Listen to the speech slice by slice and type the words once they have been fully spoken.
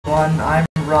everyone. I'm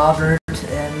Robert,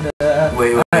 and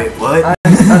wait, what?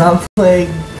 I'm playing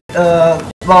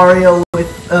Mario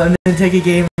with Nintendo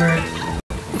Gamer.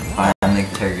 I'm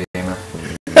Nintendo Gamer.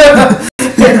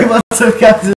 Hey, what's up,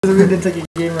 guys? This is Nintendo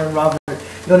Gamer and Robert.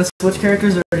 You want to switch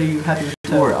characters, or are you happy with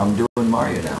Toad? Sure, I'm doing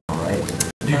Mario now, right?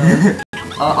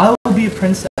 I will be a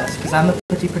princess, because I'm a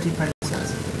pretty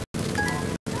princess.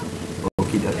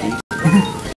 Okie dokie.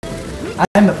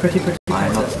 I'm a pretty princess.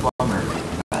 I'm a plumber.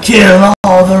 Kill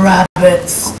all the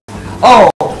rabbits!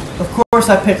 Oh, of course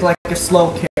I picked like a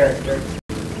slow character.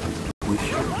 We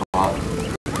should bought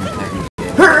Nintendo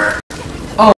Gamer.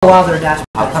 Oh wow, they're dash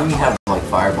How pads. come you have like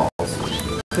fireballs?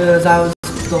 Because I was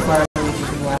still firing Luigi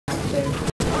from the last thing.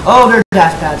 Oh, they're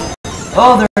dash pads.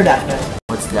 Oh, they're dash pads.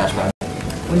 What's the dash pad?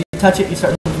 When you touch it, you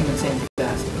start moving insanely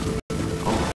fast.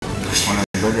 Oh, when I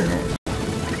live in it.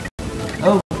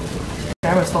 Oh, the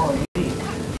camera's following me.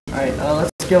 Alright,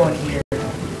 let's go in here.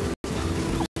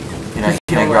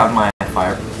 Can I grab my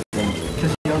fire thing?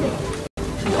 Because YOLO.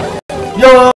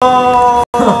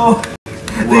 YOLO!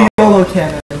 The YOLO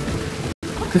cannon.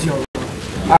 Because YOLO.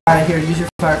 Alright, here, use your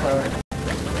fire flower.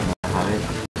 Have it?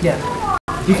 Yeah.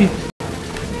 You can...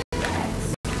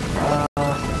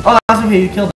 oh, that's okay, you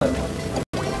killed them.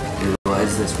 What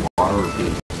is this water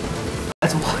repeat?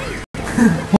 That's water.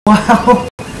 Wow.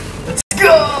 Let's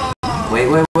go!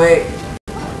 Wait.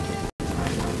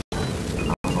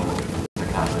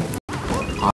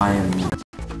 I am...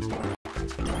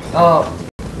 Oh.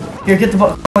 Here, get the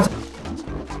ball. That's right.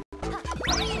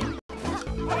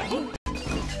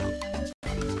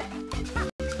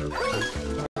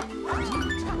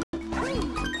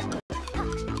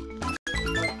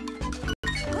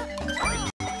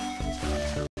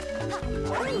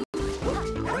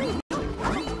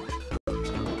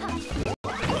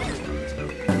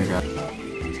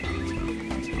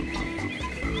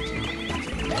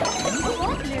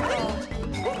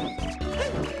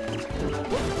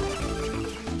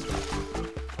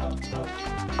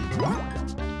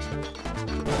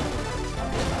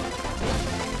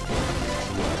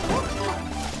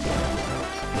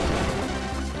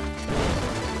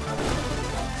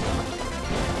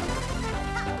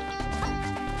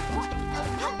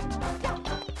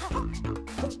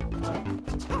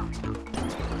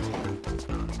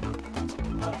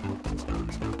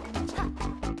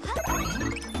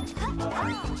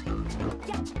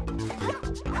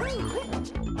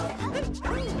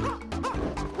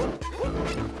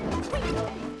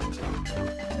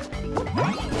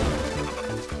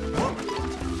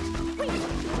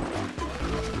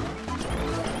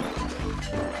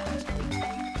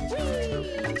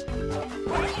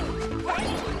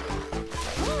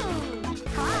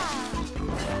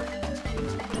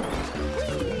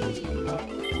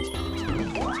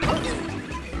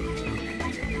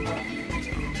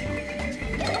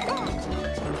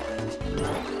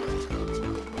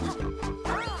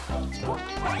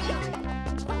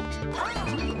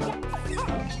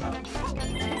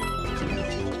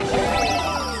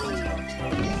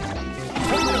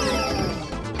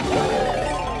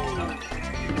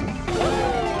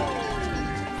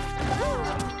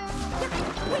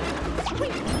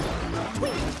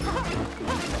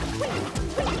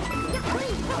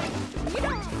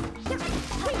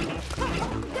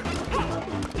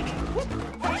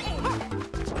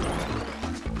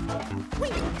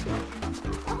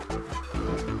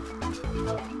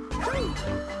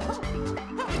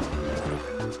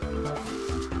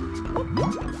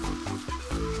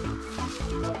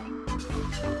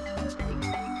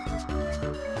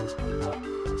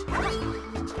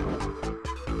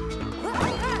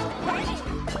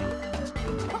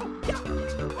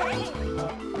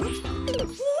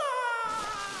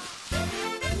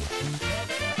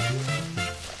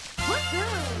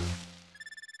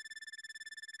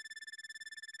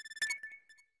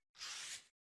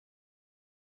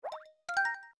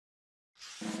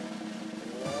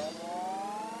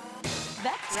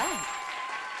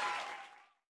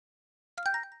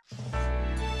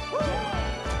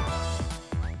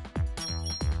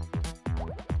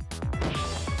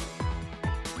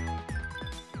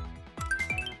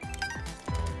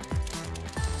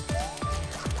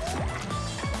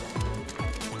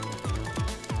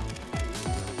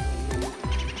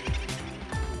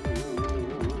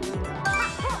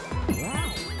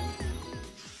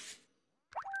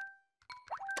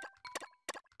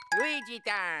 Luigi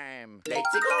time!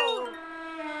 Let's go!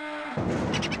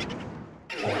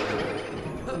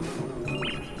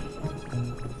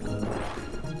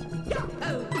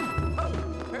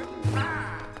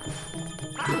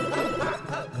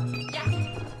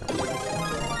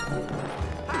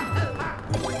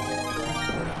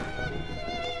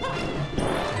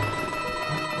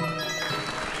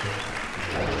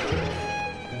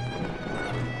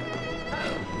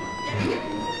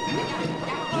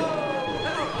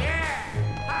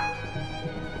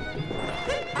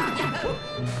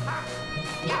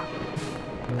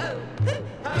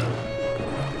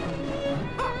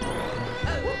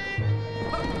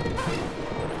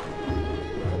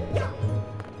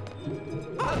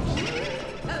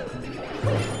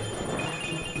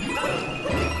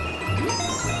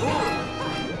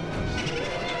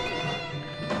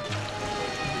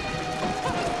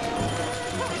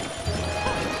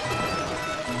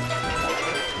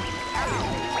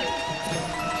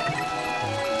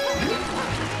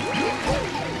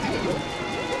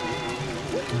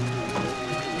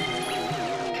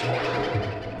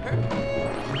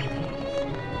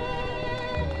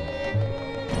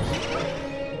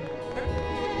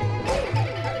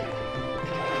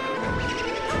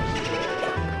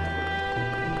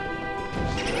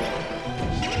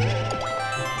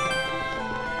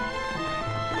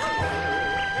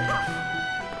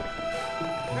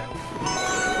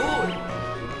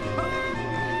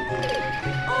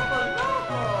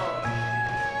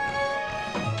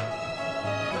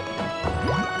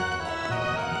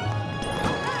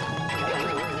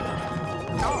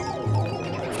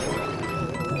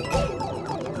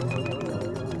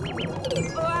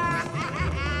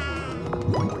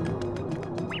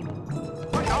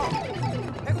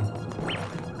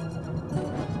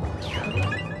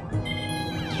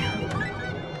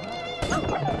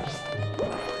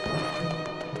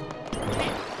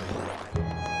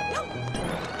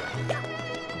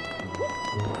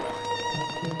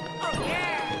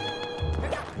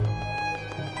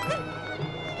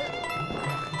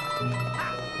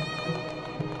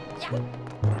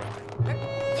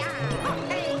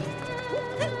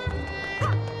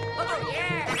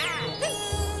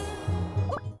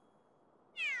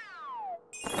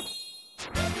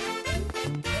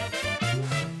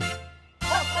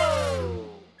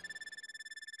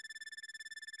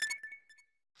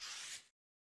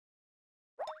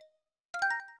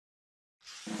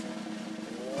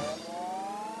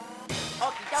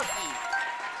 Okie dokie.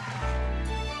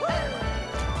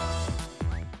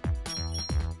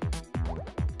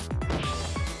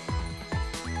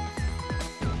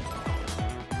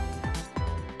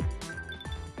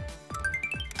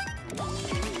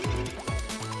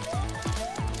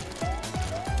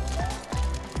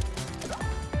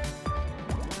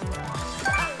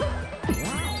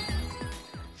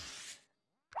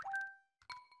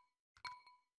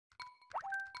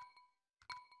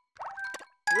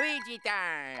 Luigi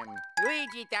time!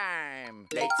 Luigi time!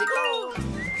 Let's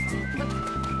go!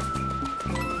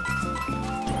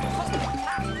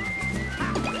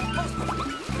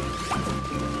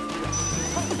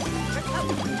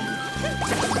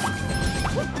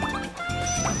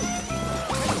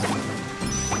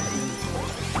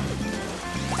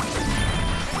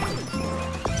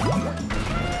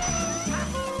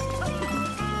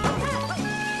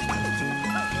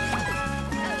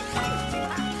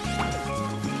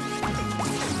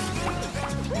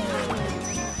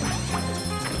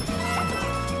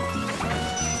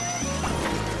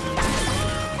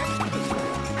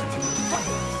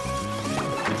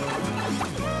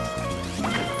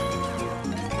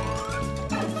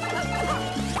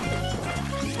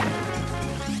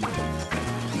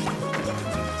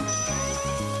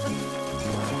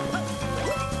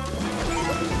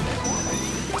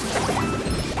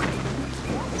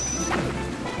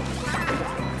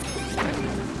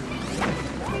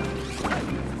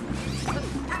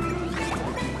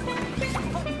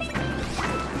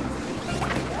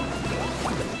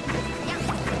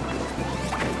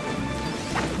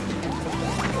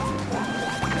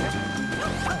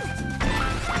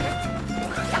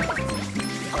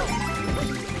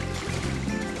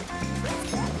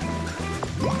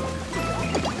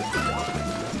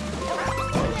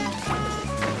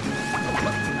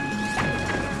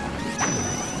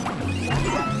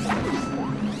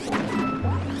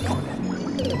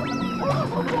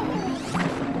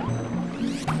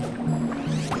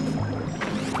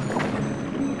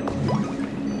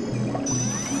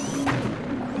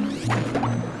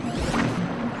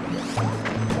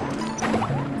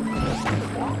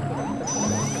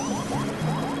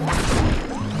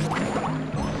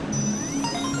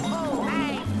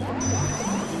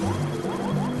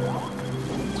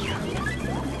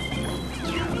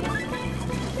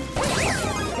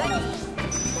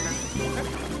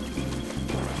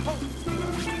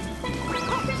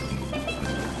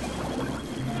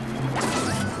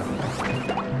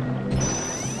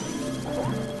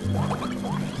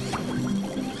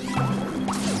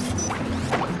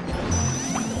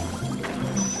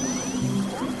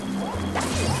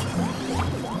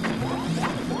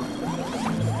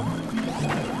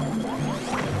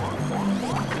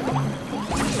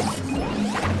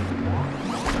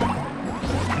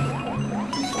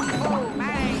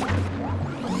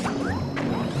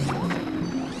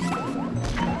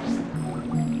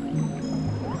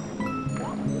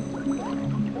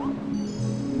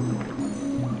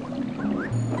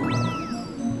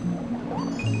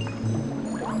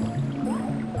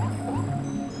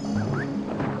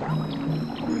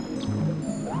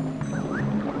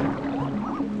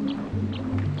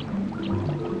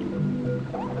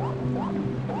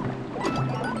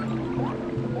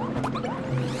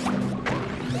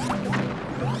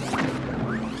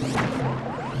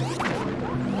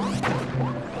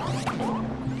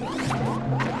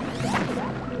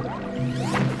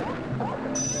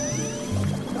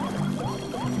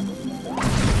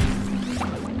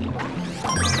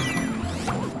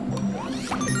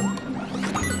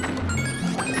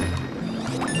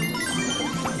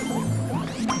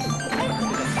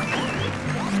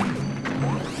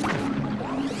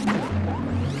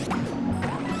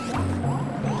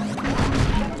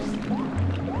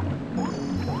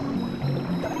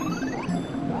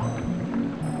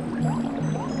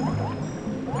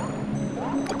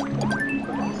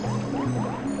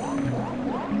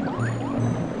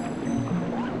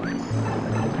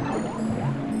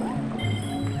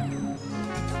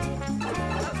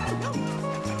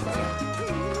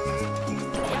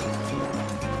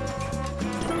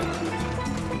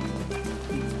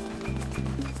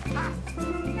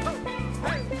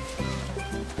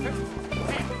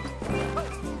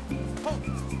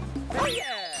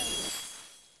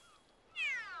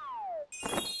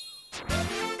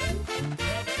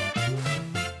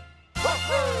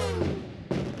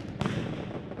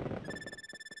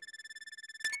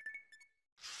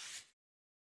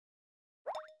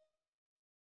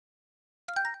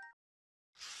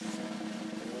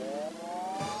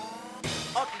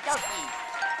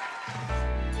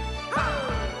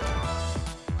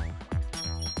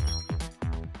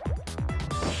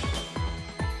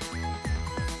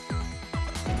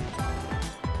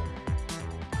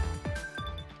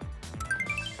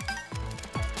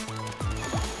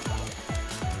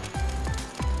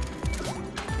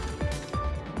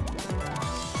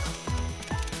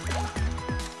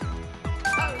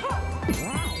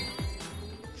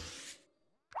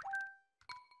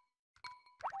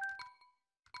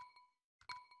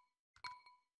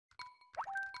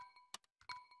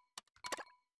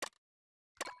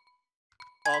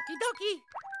 Okie dokie.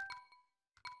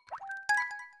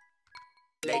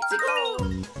 Let's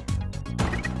go.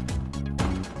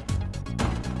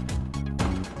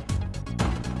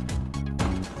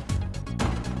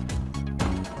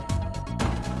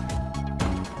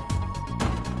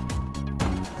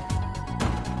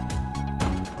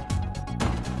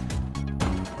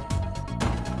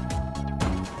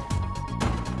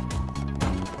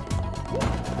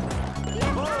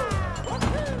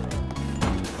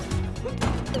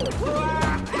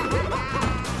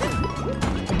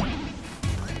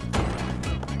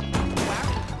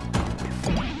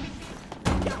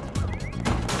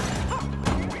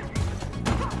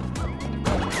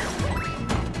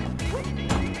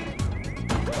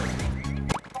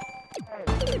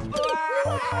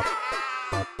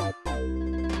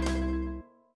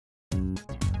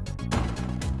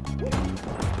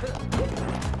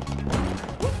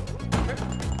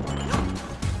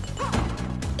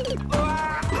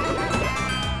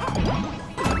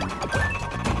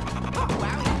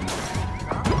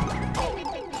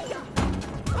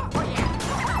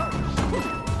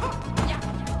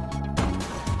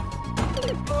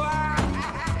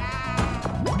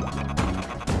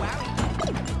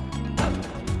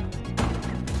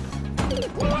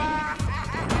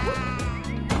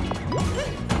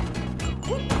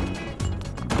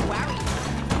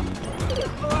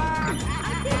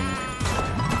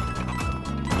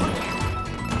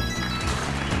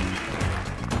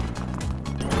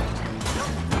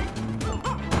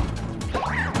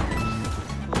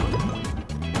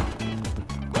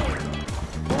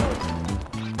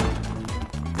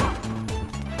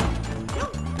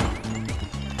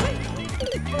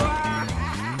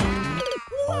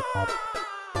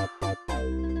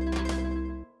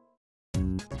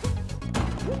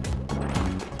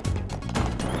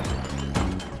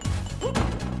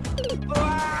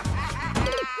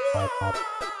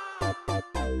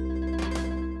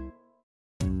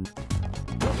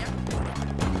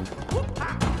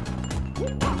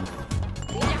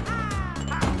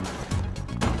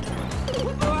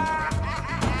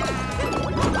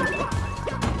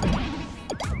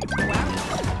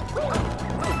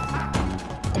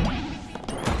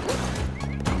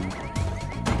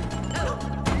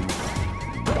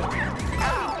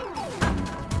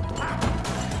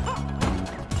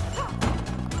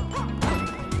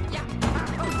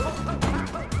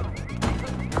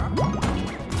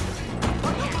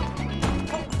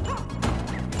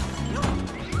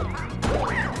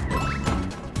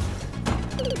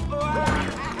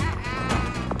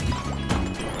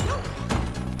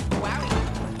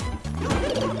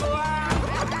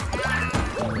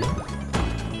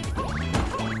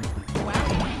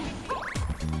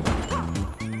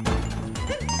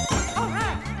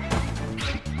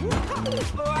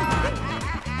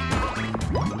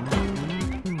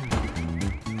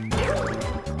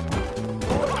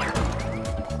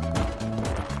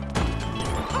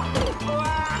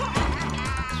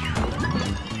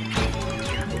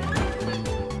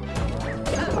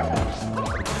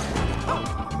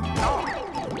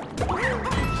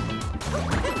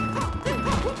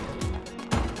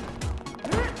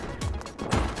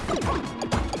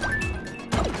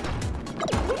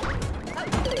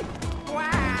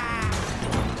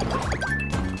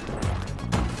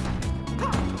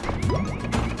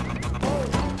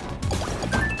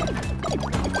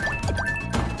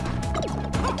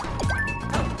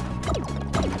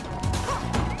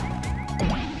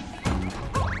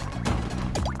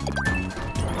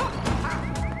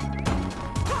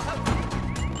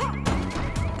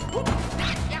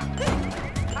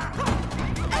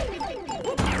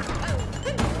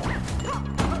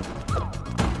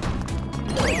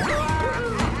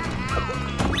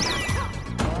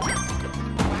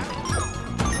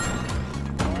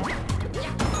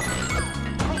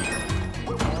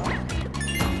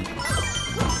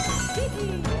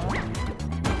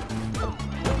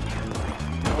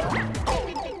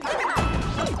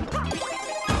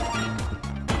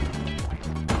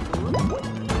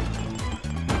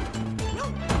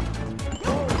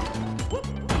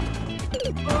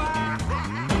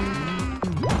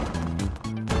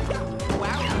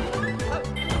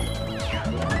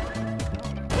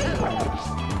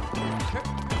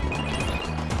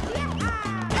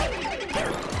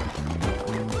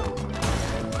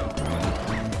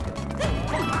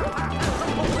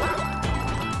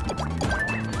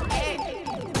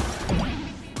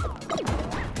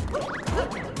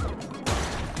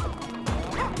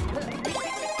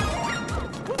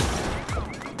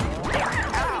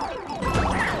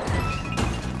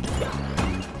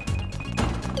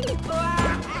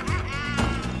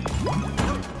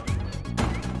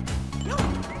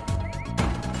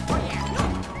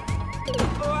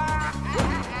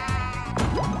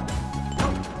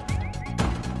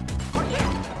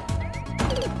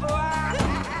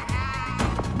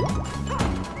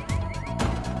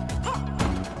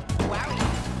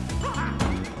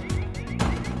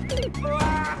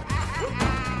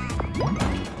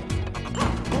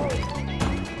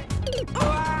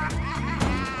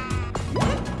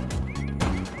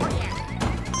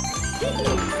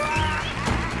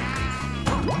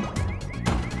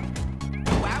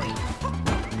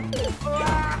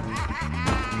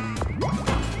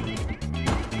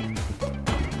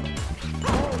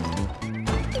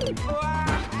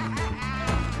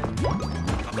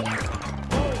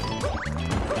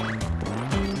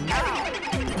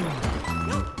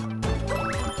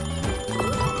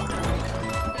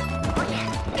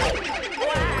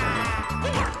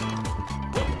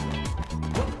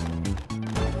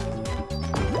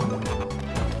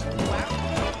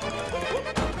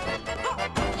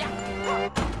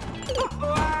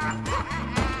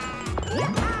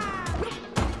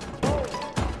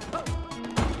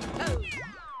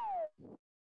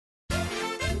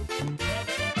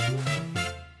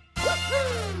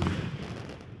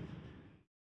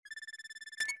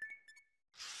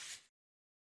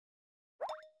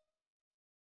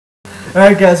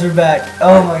 Alright guys, we're back.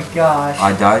 Oh my gosh.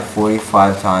 I died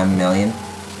 45 times million.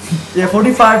 Yeah,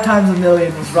 45 times a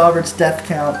million was Robert's death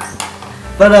count.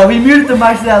 But we muted the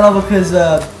mic to that level because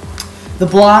the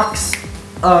blocks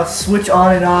switch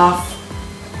on and off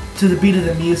to the beat of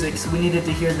the music, so we needed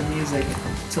to hear the music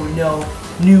so we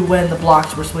knew when the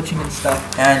blocks were switching and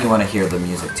stuff. And you want to hear the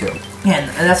music too. And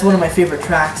that's one of my favorite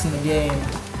tracks in the game.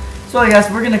 So I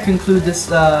guess we're going to conclude this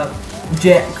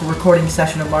recording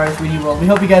session of Mario 3D World. We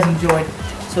hope you guys enjoyed.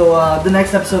 So the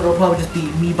next episode will probably just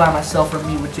be me by myself or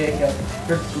me with Jacob,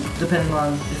 or depending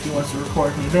on if he wants to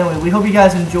record me. But anyway, we hope you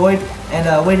guys enjoyed.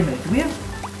 And wait a minute, do we have?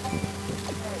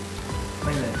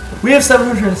 Wait a minute. We have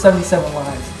 777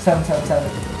 lines.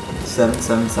 777.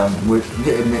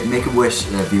 777. Make a wish,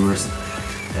 viewers.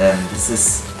 This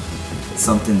is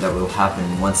something that will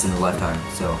happen once in a lifetime.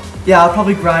 So yeah, I'll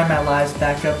probably grind my lives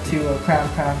back up to a crown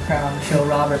to show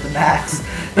Robert the max.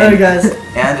 Alright guys.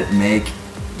 And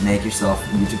make yourself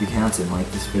YouTube accounts and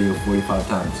like this video 45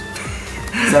 times.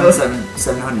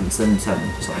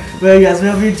 777. Sorry. Well guys, we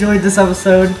hope you enjoyed this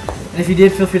episode. And if you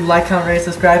did, feel free to like, comment, rate,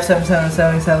 subscribe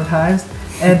 777 times.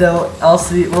 And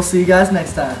we'll see you guys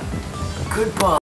next time. Goodbye.